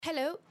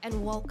Hello,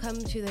 and welcome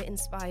to the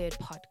Inspired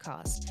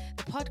Podcast,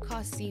 the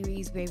podcast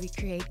series where we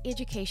create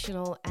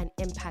educational and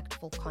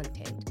impactful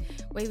content,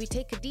 where we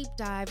take a deep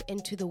dive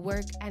into the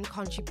work and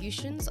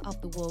contributions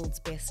of the world's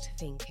best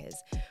thinkers.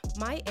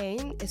 My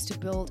aim is to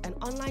build an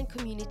online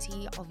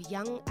community of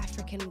young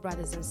African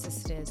brothers and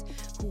sisters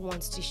who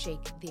wants to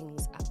shake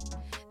things up.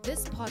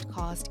 This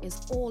podcast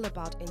is all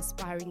about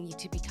inspiring you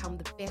to become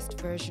the best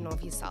version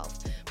of yourself,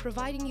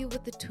 providing you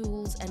with the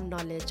tools and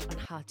knowledge on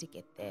how to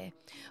get there.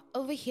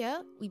 Over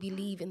here, we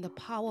believe in the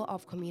power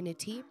of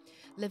community,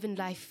 living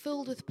life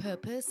filled with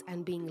purpose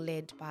and being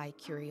led by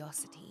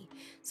curiosity.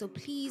 So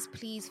please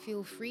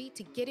feel free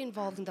to get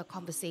involved in the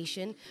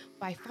conversation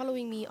by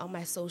following me on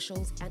my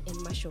socials and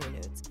in my show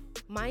notes.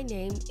 My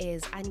name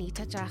is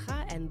Anita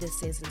Jaha and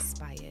this is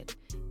Inspired.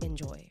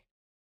 Enjoy.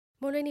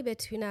 Molweni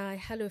Bethuna,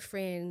 hello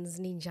friends,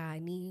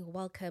 Ninjani.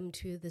 Welcome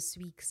to this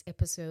week's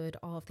episode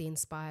of the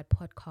Inspired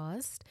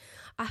Podcast.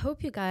 I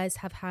hope you guys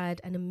have had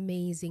an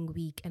amazing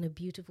week and a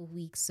beautiful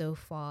week so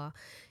far.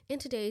 In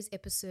today's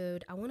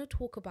episode, I want to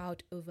talk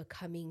about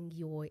overcoming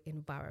your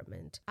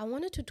environment. I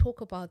wanted to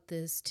talk about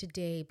this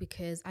today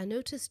because I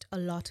noticed a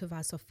lot of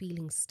us are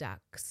feeling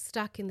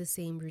stuck in the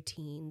same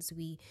routines.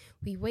 We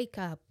wake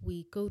up,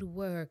 we go to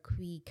work,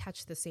 we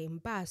catch the same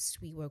bus,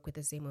 we work with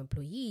the same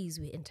employees,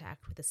 we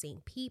interact with the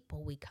same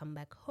people, we come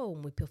back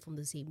home, we perform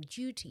the same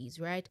duties,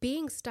 right?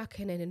 Being stuck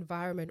in an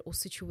environment or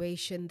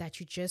situation that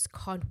you just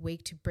can't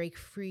wait to break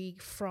free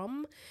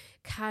from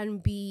can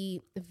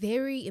be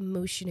very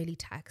emotionally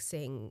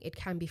taxing. It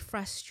can be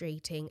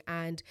frustrating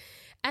and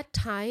at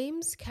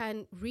times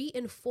can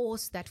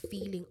reinforce that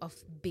feeling of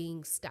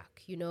being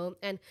stuck,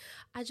 And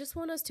I just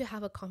want us to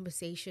have a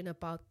conversation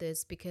about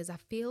this because I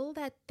feel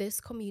that this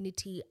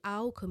community,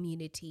 our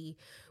community,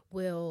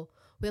 will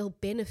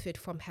benefit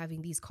from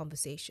having these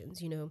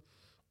conversations,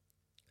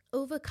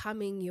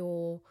 Overcoming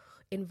your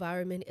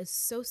environment is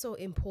so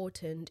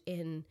important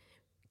in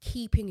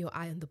keeping your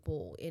eye on the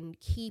ball, in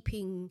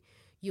keeping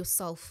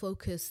yourself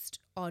focused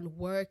on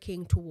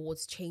working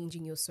towards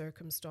changing your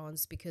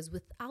circumstance, because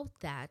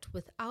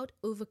without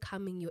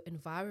overcoming your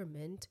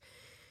environment,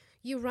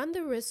 you run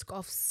the risk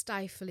of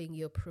stifling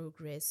your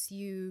progress.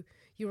 You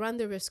run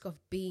the risk of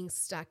being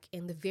stuck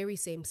in the very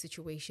same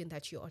situation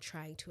that you are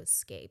trying to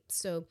escape.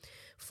 So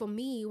for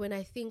me, when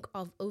I think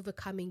of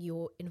overcoming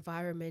your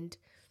environment,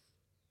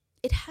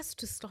 it has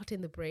to start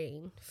in the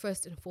brain.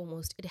 First and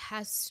foremost, it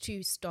has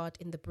to start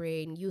in the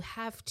brain. You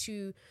have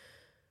to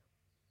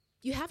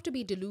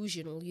be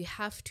delusional. You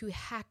have to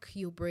hack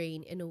your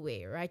brain in a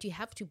way, right? You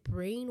have to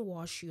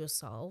brainwash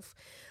yourself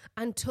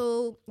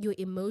until your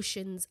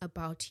emotions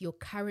about your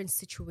current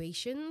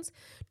situations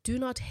do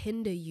not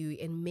hinder you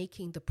in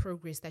making the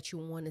progress that you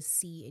want to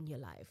see in your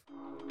life.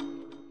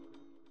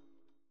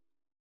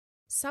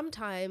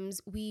 Sometimes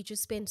we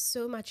just spend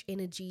so much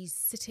energy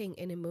sitting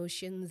in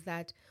emotions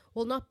that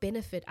will not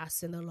benefit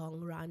us in the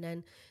long run.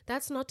 And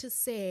that's not to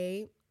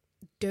say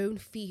don't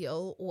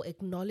feel or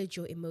acknowledge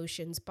your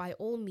emotions. By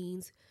all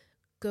means,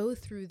 go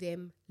through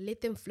them,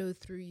 let them flow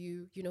through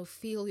you,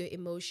 feel your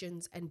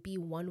emotions and be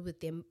one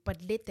with them, but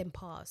let them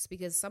pass,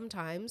 because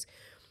sometimes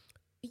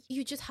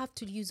you just have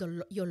to use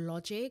your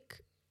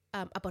logic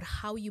about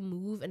how you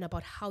move and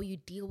about how you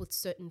deal with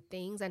certain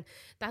things. And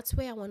that's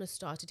where I want to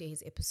start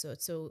today's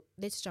episode. So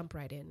let's jump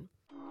right in.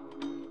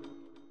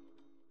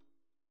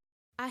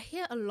 I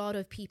hear a lot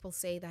of people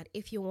say that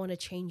if you want to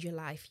change your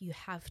life, you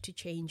have to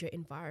change your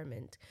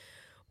environment.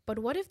 But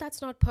what if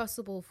that's not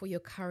possible for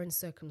your current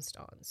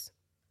circumstance?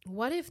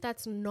 What if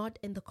that's not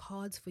in the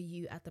cards for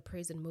you at the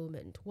present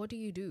moment? What do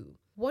you do?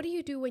 What do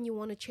you do when you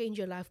want to change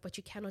your life, but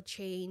you cannot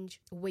change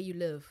where you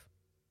live,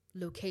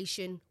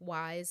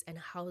 location-wise and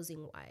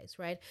housing-wise,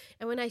 right?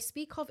 And when I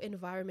speak of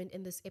environment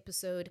in this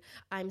episode,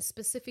 I'm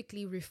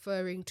specifically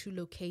referring to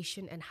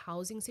location and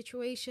housing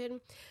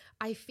situation.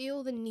 I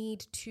feel the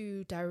need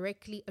to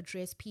directly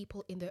address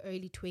people in the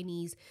early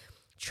 20s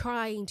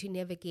trying to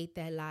navigate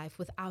their life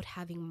without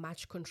having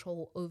much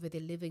control over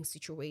their living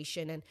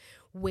situation and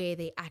where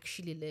they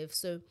actually live.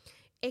 So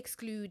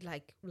exclude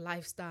like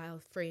lifestyle,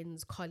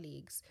 friends,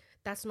 colleagues.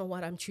 That's not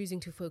what I'm choosing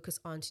to focus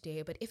on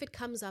today. But if it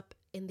comes up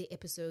in the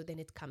episode, then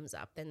it comes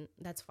up, then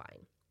that's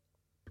fine.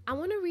 I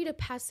want to read a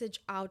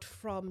passage out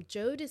from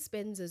Joe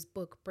Dispenza's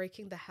book,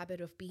 Breaking the Habit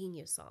of Being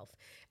Yourself.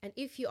 And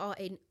if you are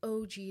an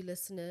OG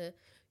listener,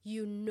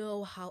 you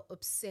know how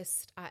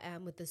obsessed I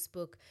am with this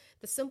book.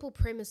 The simple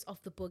premise of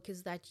the book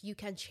is that you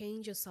can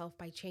change yourself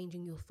by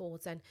changing your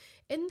thoughts. And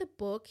in the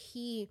book,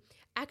 he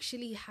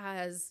actually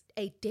has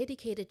a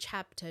dedicated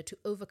chapter to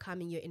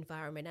overcoming your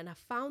environment. And I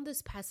found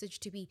this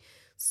passage to be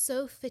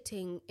so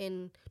fitting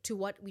into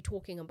what we're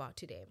talking about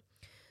today.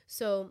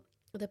 So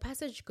the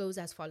passage goes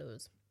as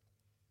follows.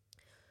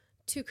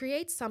 To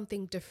create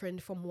something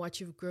different from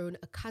what you've grown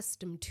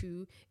accustomed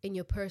to in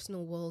your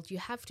personal world, you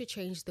have to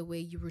change the way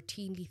you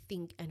routinely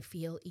think and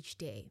feel each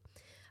day.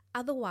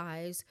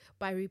 Otherwise,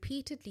 by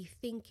repeatedly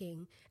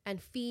thinking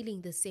and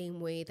feeling the same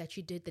way that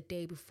you did the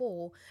day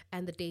before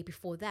and the day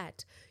before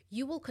that,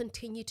 you will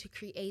continue to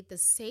create the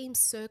same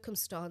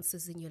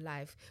circumstances in your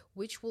life,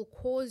 which will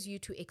cause you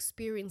to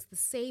experience the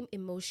same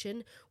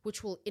emotion,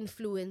 which will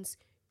influence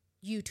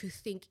you to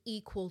think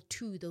equal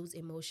to those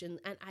emotions.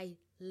 And I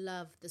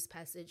love this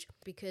passage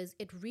because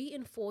it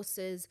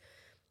reinforces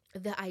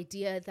the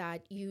idea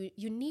that you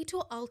need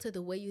to alter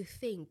the way you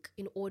think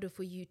in order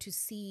for you to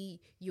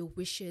see your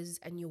wishes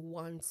and your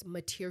wants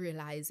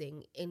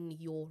materializing in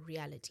your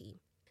reality.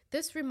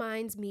 This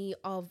reminds me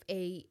of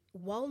a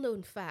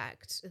well-known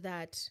fact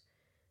that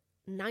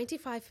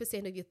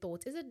 95% of your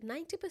thoughts, is it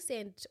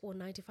 90% or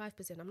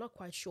 95%? I'm not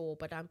quite sure,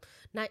 but I'm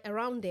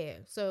around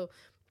there. So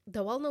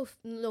the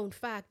well-known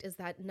fact is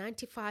that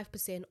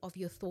 95% of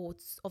your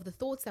thoughts, of the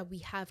thoughts that we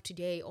have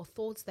today, or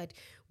thoughts that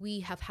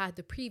we have had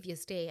the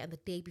previous day and the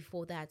day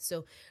before that.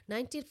 So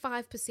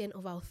 95%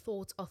 of our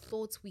thoughts are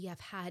thoughts we have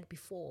had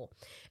before.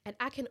 And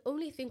I can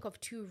only think of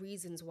two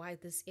reasons why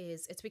this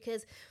is. It's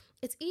because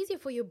it's easier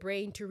for your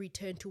brain to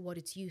return to what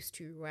it's used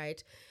to,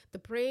 right? The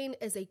brain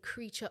is a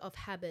creature of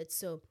habit,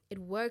 so it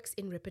works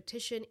in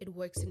repetition, it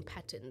works in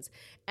patterns,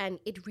 and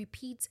it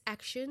repeats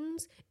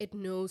actions it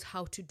knows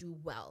how to do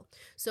well.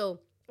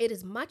 So it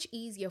is much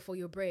easier for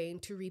your brain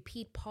to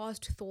repeat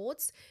past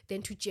thoughts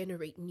than to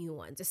generate new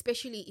ones,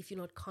 especially if you're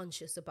not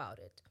conscious about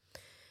it.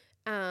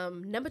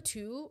 Number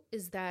two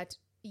is that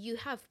you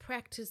have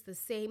practiced the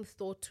same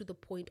thought to the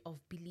point of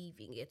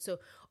believing it. So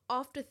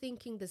after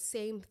thinking the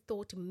same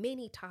thought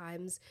many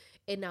times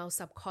in our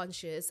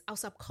subconscious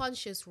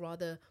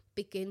rather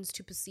begins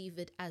to perceive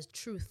it as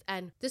truth.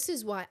 And this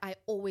is why I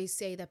always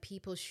say that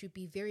people should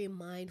be very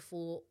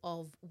mindful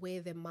of where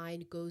their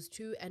mind goes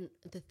to and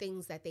the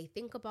things that they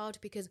think about,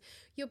 because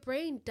your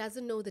brain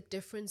doesn't know the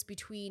difference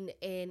between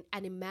an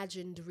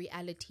imagined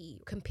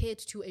reality compared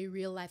to a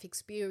real life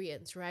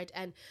experience, right?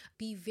 And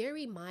be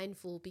very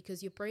mindful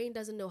because your brain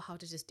doesn't know how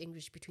to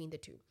distinguish between the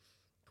two.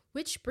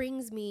 Which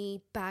brings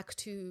me back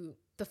to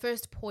the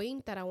first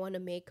point that I want to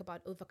make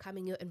about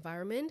overcoming your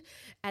environment,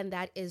 and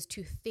that is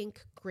to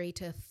think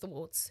greater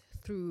thoughts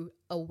through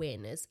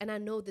awareness. And I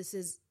know this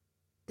is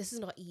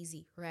not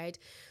easy, right?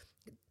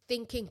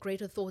 Thinking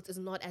greater thoughts is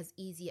not as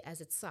easy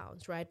as it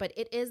sounds, right? But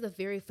it is the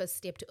very first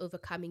step to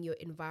overcoming your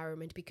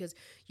environment, because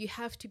you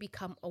have to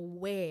become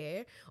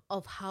aware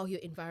of how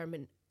your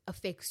environment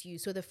affects you.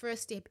 So the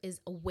first step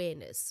is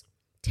awareness.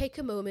 Take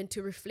a moment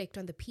to reflect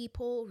on the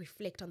people,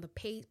 reflect on the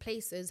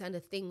places and the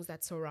things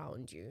that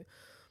surround you.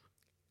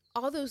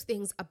 Are those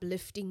things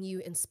uplifting you,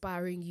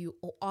 inspiring you,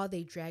 or are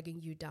they dragging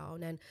you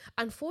down? And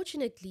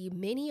unfortunately,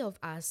 many of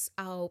us,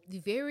 our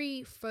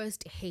very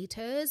first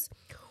haters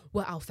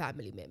were our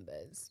family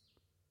members.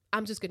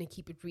 I'm just going to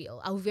keep it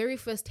real. Our very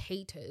first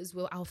haters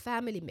were our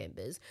family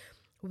members.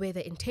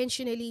 Whether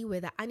intentionally,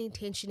 whether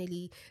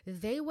unintentionally,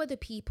 they were the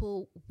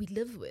people we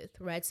live with,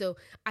 right? So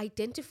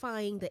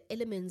identifying the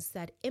elements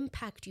that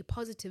impact you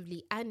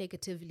positively and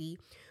negatively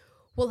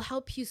will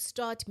help you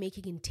start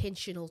making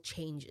intentional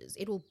changes.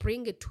 It will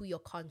bring it to your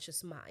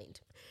conscious mind.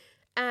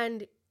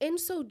 And in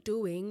so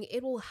doing,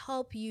 it will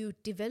help you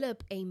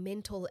develop a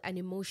mental and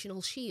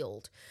emotional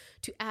shield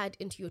to add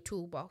into your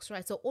toolbox,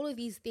 right? So all of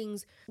these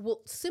things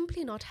will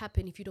simply not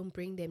happen if you don't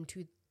bring them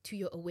to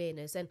your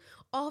awareness. And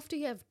after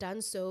you have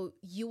done so,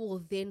 you will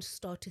then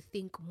start to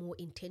think more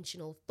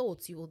intentional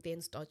thoughts. You will then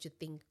start to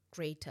think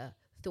greater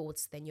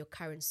thoughts than your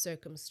current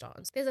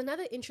circumstance. There's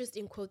another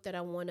interesting quote that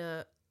I want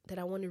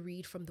to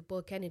read from the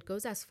book, and it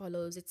goes as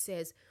follows. It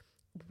says,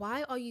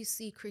 "Why are you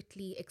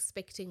secretly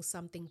expecting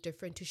something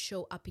different to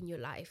show up in your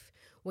life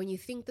when you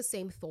think the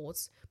same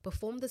thoughts,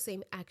 perform the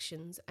same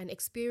actions, and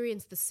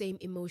experience the same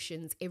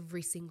emotions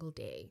every single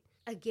day?"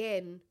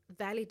 Again,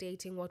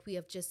 validating what we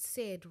have just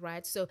said,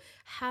 right? So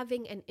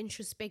having an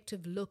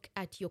introspective look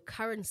at your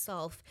current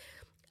self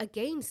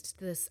against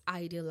this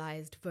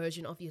idealized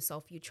version of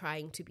yourself you're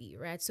trying to be,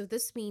 right? So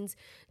this means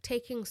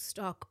taking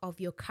stock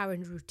of your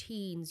current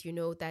routines,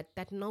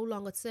 that no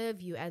longer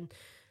serve you, and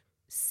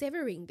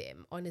severing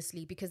them,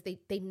 honestly, because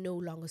they no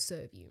longer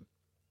serve you.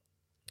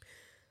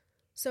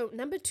 So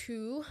number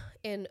two,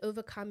 in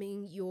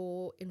overcoming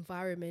your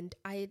environment,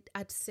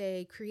 I'd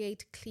say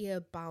create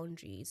clear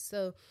boundaries.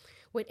 So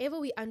whenever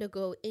we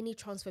undergo any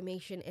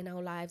transformation in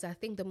our lives, I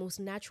think the most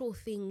natural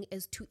thing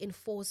is to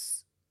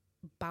enforce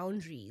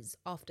boundaries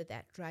after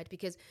that, right?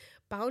 Because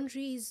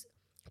boundaries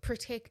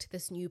protect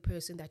this new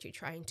person that you're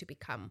trying to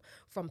become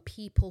from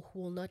people who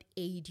will not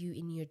aid you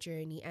in your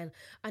journey. And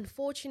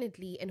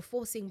unfortunately,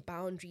 enforcing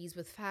boundaries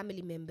with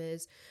family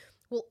members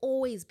will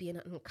always be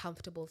an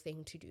uncomfortable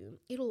thing to do.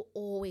 It'll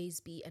always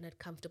be an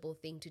uncomfortable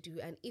thing to do.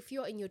 And if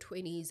you're in your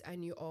 20s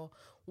and you are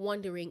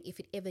wondering if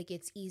it ever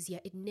gets easier,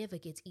 it never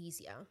gets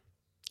easier.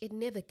 It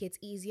never gets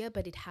easier,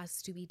 but it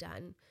has to be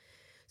done.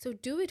 So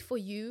do it for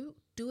you,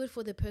 do it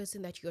for the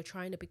person that you're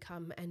trying to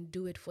become, and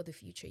do it for the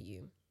future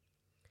you.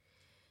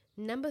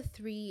 Number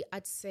three,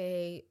 I'd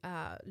say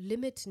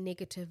limit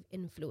negative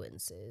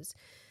influences.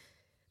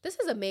 This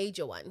is a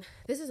major one.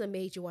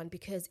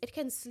 Because it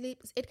can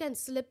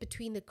slip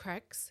between the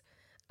cracks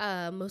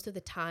most of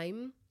the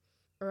time,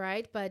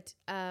 right? But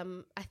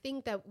I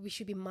think that we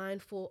should be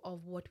mindful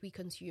of what we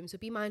consume. So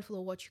be mindful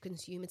of what you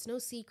consume. It's no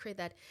secret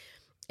that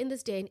in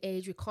this day and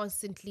age, we're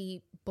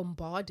constantly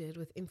bombarded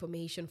with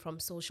information from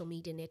social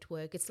media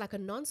network. It's like a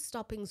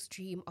non-stopping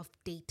stream of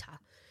data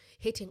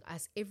hitting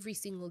us every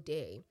single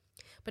day.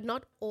 But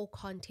not all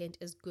content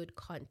is good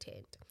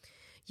content.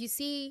 You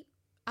see,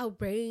 our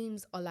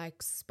brains are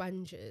like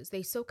sponges.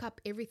 They soak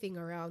up everything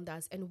around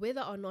us. And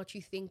whether or not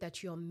you think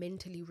that you're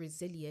mentally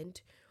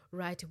resilient,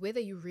 right, whether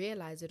you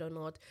realize it or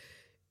not,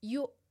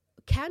 you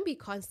can be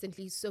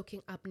constantly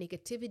soaking up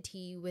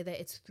negativity, whether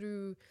it's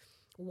through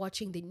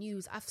watching the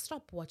news. I've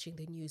stopped watching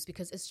the news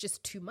because it's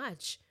just too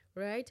much,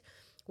 right?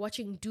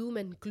 Watching doom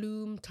and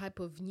gloom type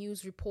of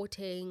news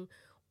reporting,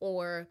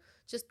 or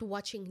just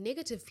watching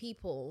negative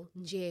people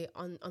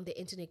on the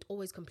internet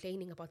always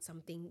complaining about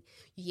something.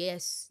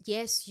 Yes,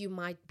 you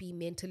might be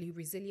mentally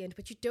resilient,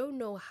 but you don't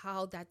know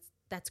how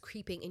that's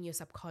creeping in your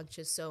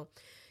subconscious. So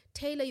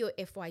tailor your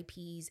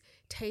FYPs,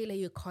 tailor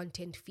your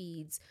content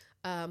feeds,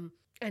 and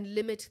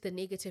limit the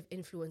negative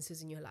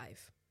influences in your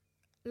life.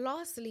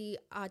 Lastly,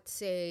 I'd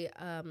say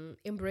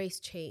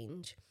embrace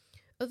change.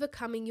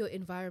 Overcoming your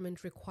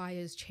environment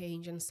requires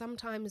change, and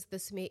sometimes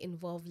this may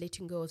involve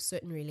letting go of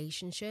certain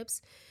relationships,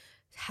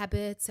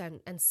 habits,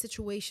 and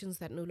situations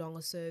that no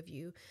longer serve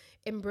you.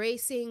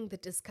 Embracing the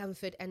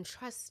discomfort and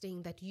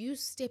trusting that you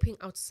stepping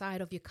outside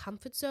of your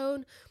comfort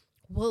zone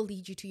will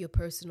lead you to your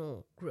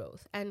personal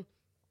growth.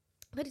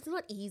 But it's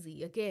not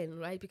easy, again,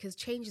 right? Because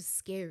change is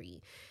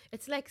scary.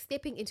 It's like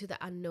stepping into the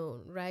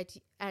unknown, right?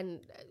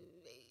 And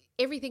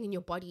everything in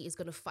your body is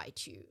going to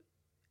fight you.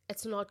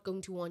 It's not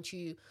going to want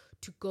you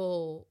to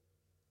go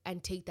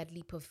and take that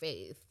leap of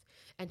faith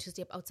and to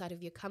step outside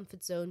of your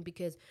comfort zone,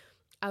 because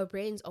our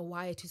brains are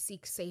wired to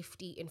seek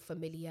safety in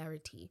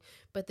familiarity.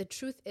 But the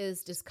truth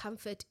is,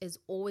 discomfort is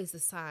always a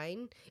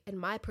sign, in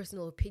my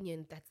personal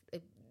opinion,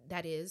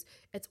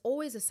 it's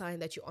always a sign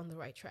that you're on the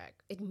right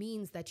track. It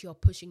means that you're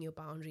pushing your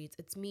boundaries.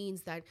 It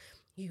means that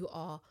you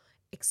are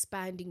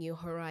expanding your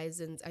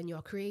horizons and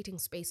you're creating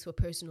space for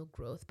personal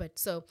growth. But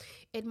so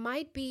it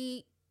might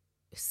be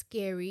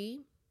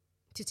scary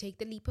to take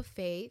the leap of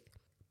faith,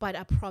 but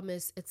I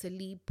promise it's a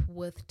leap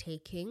worth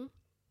taking.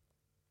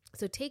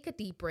 So take a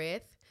deep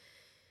breath,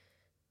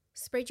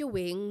 spread your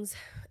wings,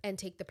 and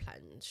take the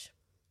plunge.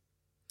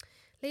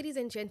 Ladies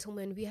and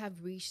gentlemen, we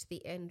have reached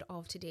the end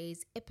of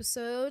today's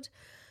episode.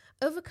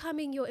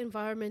 Overcoming your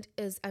environment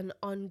is an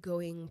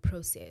ongoing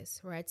process,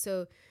 right?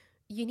 So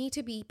you need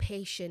to be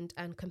patient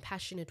and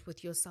compassionate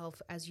with yourself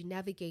as you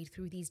navigate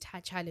through these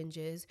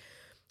challenges.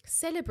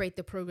 Celebrate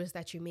the progress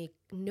that you make,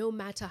 no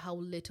matter how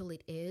little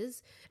it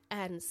is,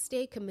 and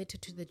stay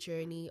committed to the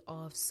journey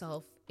of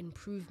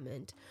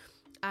self-improvement.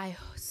 I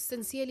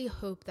sincerely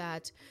hope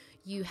that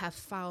you have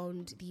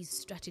found these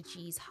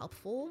strategies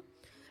helpful.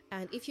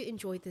 And if you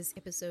enjoyed this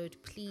episode,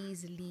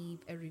 please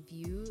leave a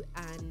review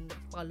and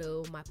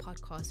follow my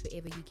podcast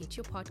wherever you get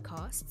your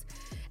podcasts.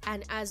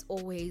 And as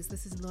always,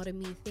 this is not a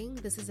me thing,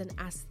 this is an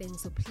us thing.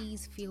 So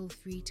please feel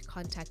free to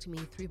contact me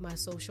through my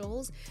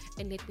socials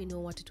and let me know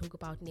what to talk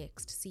about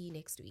next. See you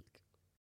next week.